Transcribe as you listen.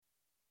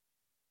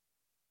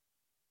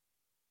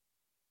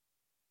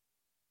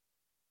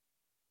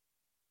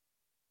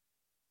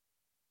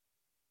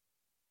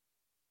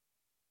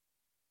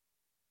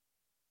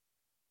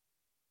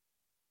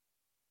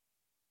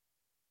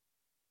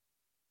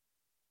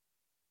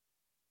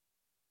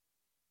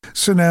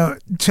So now,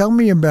 tell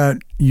me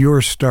about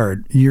your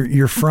start.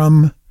 You're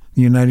from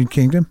the United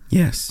Kingdom?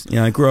 Yes.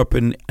 Yeah, I grew up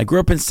in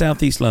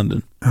Southeast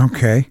London.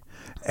 Okay.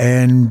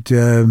 And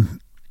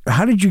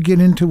how did you get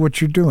into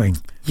what you're doing?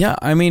 Yeah,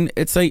 I mean,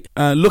 it's like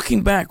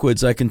looking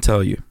backwards, I can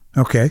tell you.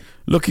 Okay.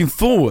 Looking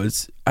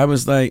forwards, it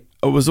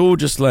was all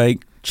just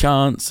like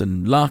chance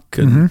and luck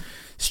and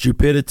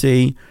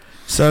stupidity.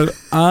 So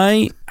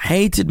I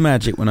hated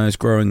magic when I was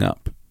growing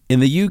up. In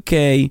the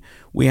UK,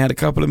 we had a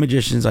couple of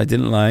magicians I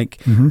didn't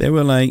like. They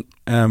were like,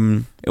 they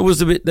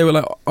were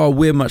like, oh,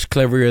 we're much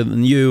cleverer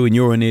than you and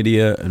you're an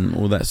idiot and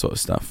all that sort of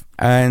stuff.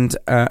 And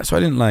so I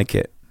didn't like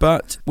it.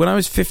 But when I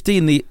was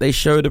 15, they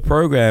showed a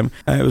program.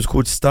 It was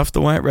called Stuff the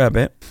White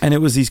Rabbit. And it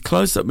was these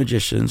close-up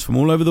magicians from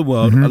all over the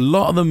world. A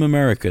lot of them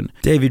American.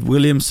 David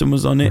Williamson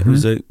was on it,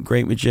 who's a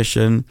great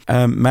magician.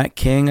 Matt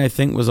King, I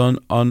think, was on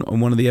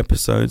one of the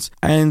episodes.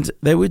 And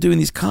they were doing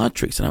these card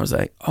tricks. And I was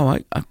like, oh,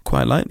 I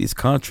quite like these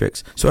card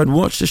tricks. So I'd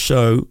watch the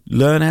show,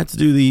 learn how to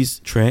do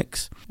these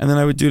tricks, and then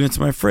I would do it to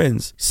my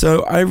friends.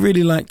 So I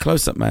really like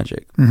close-up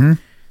magic.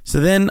 So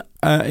then,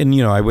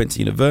 I went to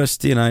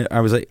university, and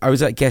I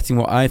was at getting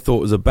what I thought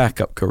was a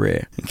backup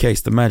career in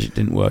case the magic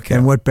didn't work out.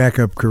 And what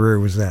backup career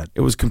was that?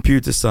 It was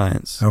computer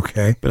science.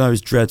 Okay. But I was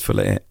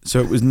dreadful at it, so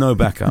it was no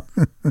backup.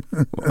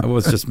 It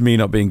was just me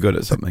not being good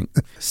at something.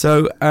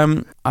 So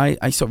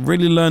I sort of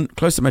really learned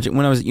close-up magic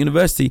when I was at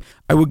university.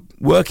 I would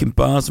work in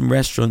bars and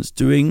restaurants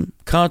doing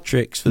card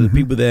tricks for the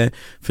people there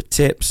for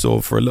tips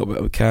or for a little bit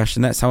of cash,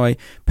 and that's how I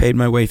paid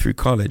my way through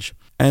college.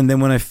 And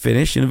then when I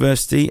finished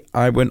university,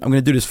 I went, I'm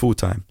going to do this full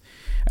time.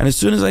 And as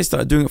soon as I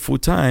started doing it full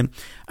time,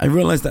 I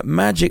realized that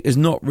magic is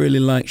not really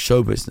like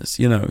show business,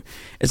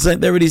 It's like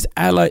there are these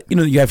allied,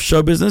 you have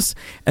show business,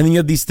 and then you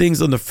have these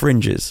things on the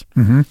fringes,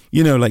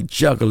 like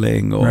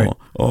juggling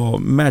or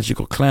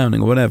magic or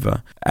clowning or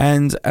whatever.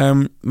 And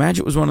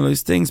magic was one of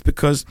those things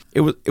because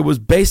it was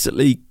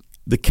basically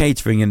the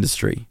catering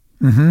industry.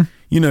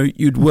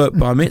 You'd work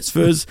bar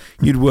mitzvahs,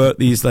 you'd work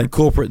these like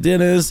corporate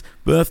dinners,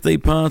 birthday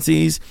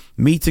parties,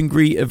 meet and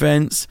greet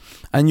events,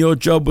 and your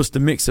job was to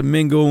mix and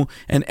mingle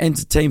and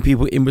entertain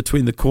people in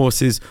between the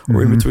courses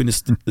or in between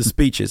the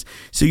speeches.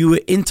 So you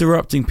were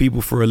interrupting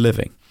people for a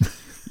living,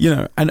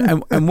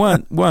 and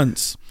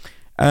once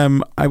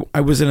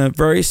I was in a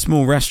very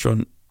small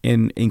restaurant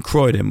in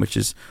Croydon, which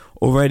is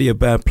already a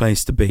bad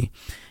place to be,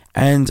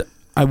 and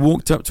I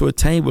walked up to a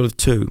table of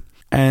two,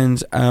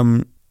 and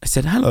I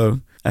said,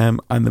 hello.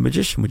 I'm the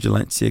magician. Would you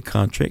like to see a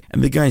card trick?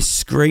 And the guy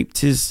scraped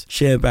his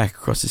chair back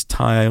across his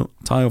tile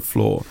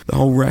floor. The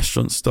whole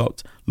restaurant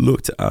stopped,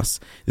 looked at us.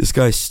 This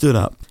guy stood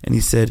up and he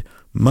said,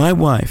 my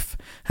wife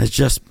has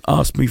just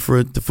asked me for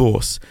a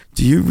divorce.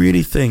 Do you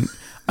really think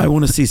I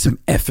want to see some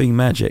effing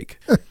magic?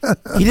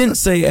 He didn't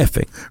say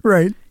effing.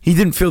 Right. He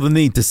didn't feel the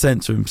need to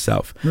censor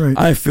himself. Right.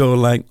 I feel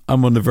like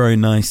I'm on a very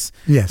nice,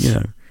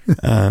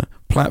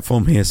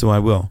 platform here, so I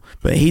will.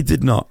 But he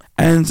did not.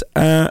 And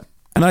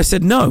I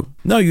said, no,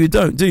 you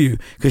don't, do you?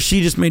 Because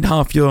she just made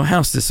half your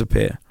house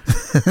disappear.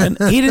 And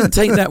he didn't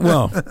take that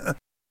well.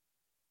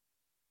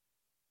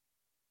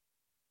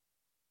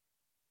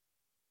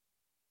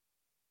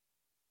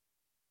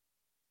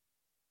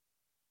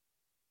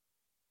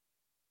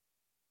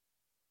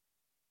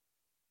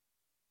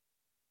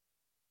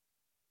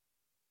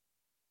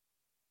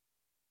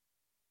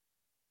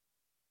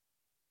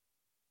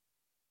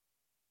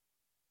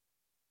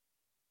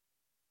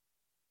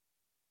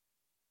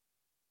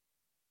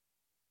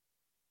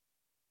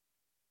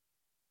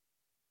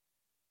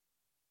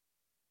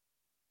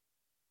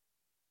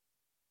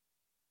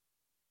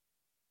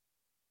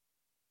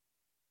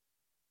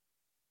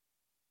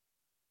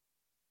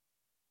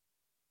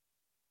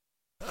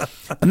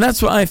 And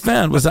that's what I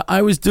found was that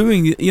I was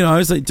doing, I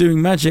was like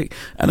doing magic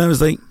and I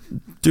was like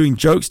doing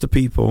jokes to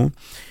people,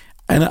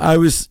 and I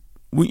was,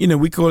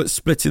 we call it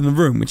splitting the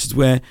room, which is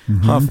where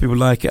half people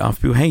like it,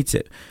 half people hate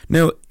it.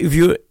 Now, if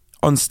you're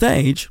on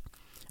stage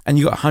and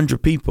you got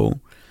 100 people,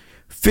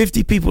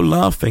 50 people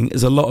laughing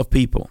is a lot of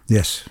people.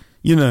 Yes.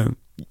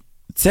 It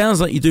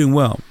sounds like you're doing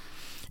well.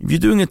 If you're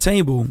doing a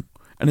table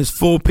and there's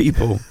 4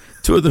 people,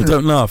 2 of them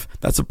don't laugh,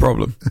 that's a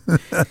problem.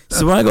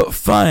 So I got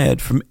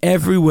fired from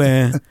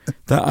everywhere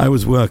that I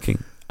was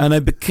working, and I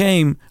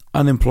became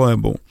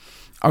unemployable.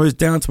 I was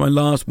down to my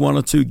last 1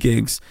 or 2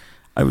 gigs.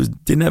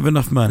 Didn't have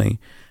enough money,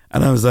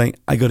 and I was like,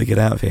 I got to get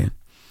out of here.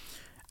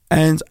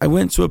 And I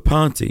went to a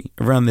party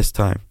around this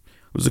time.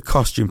 It was a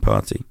costume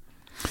party.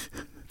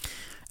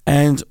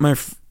 And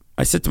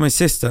I said to my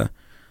sister,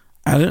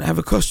 I don't have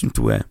a costume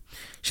to wear.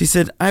 She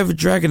said, I have a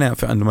dragon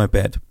outfit under my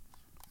bed.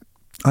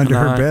 Under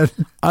her bed?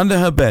 Under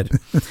her bed.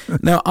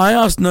 Now, I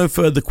asked no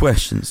further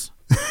questions.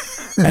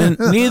 And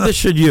neither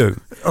should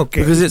you.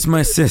 Okay. Because it's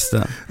my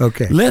sister.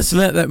 Okay. Let's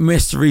let that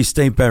mystery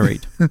stay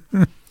buried.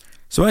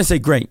 So I say,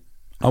 great,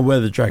 I'll wear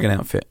the dragon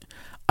outfit.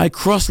 I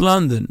cross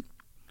London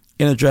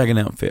in a dragon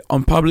outfit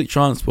on public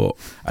transport.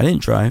 I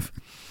didn't drive.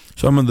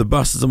 So I'm on the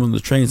buses, I'm on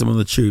the trains, I'm on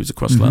the tubes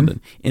across London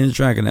in a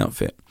dragon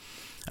outfit.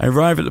 I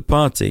arrive at the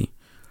party.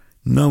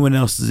 No one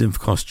else is in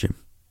costume.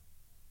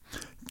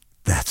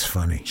 That's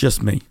funny.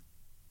 Just me.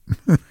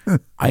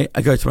 I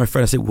go to my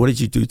friend, I say, what did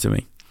you do to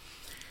me?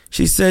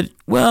 She said,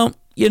 well,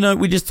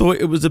 we just thought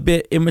it was a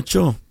bit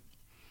immature.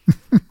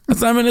 I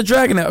said, I'm in a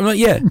dragon now. I'm like,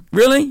 yeah,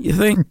 really? You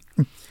think?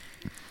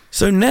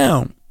 So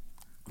now,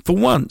 for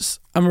once,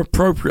 I'm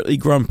appropriately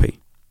grumpy.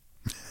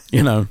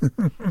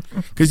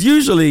 Because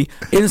usually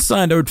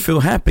inside I would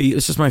feel happy.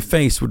 It's just my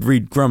face would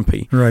read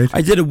grumpy. Right.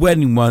 I did a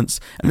wedding once,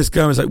 and this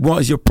guy was like,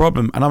 what is your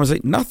problem? And I was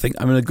like, nothing.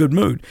 I'm in a good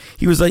mood.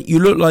 He was like, you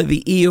look like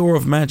the Eeyore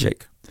of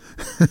magic.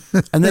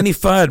 And then he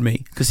fired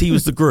me because he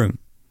was the groom.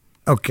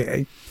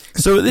 Okay.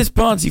 So at this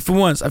party, for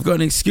once, I've got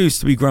an excuse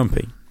to be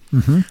grumpy.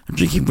 Mm-hmm. I'm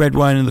drinking red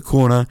wine in the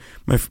corner.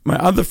 My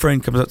other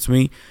friend comes up to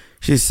me.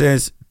 She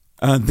says,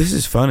 this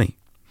is funny.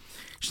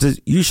 She says,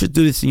 you should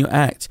do this in your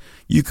act.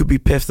 You could be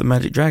Piff the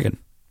Magic Dragon.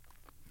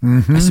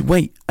 Mm-hmm. I said,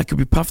 wait, I could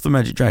be Puff the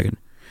Magic Dragon.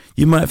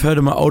 You might have heard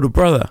of my older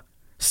brother,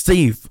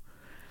 Steve.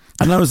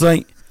 And I was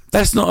like,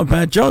 that's not a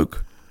bad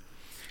joke.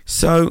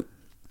 So,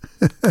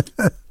 a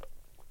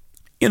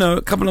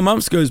couple of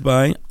months goes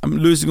by, I'm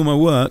losing all my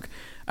work,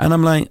 and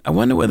I'm like, I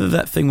wonder whether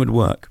that thing would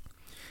work.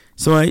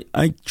 So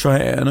I try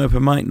it at an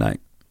open mic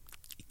night.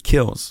 It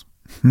kills.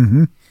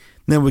 Mm-hmm.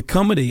 Now with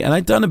comedy, and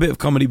I've done a bit of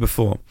comedy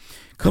before.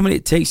 Comedy,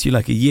 it takes you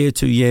like a year,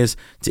 2 years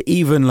to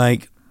even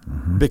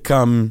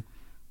become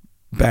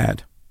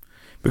bad.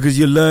 Because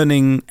you're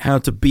learning how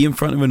to be in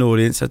front of an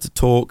audience, how to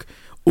talk,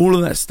 all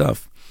of that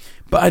stuff.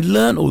 But I'd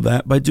learned all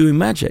that by doing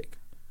magic,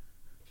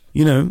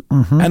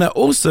 Mm-hmm. And I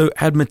also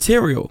had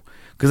material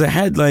because I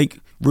had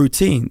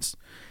routines.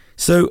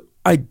 So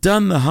I'd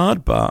done the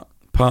hard part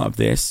of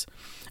this,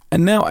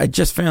 and now I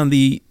just found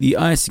the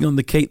icing on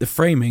the cake, the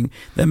framing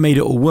that made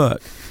it all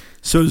work.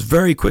 So it was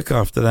very quick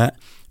after that.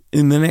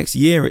 In the next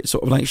year, it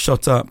sort of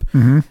shot up.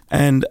 Mm-hmm.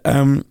 And,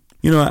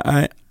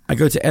 I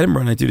go to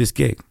Edinburgh and I do this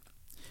gig.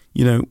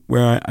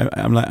 Where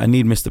I'm like, I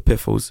need Mr.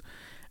 Piffles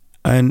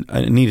and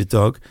I need a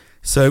dog.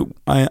 So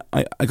I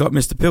got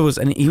Mr. Piffles,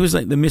 and he was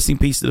like the missing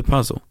piece of the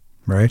puzzle.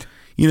 Right.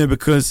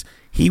 Because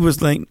he was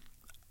like,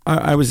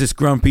 I was this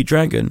grumpy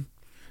dragon,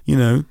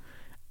 and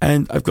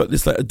I've got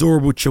this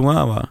adorable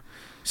chihuahua.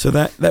 So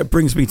that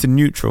brings me to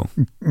neutral.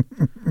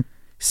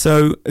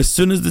 So as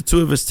soon as the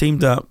two of us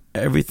teamed up,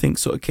 everything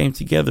sort of came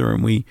together,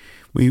 and we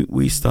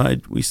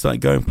started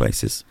going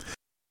places.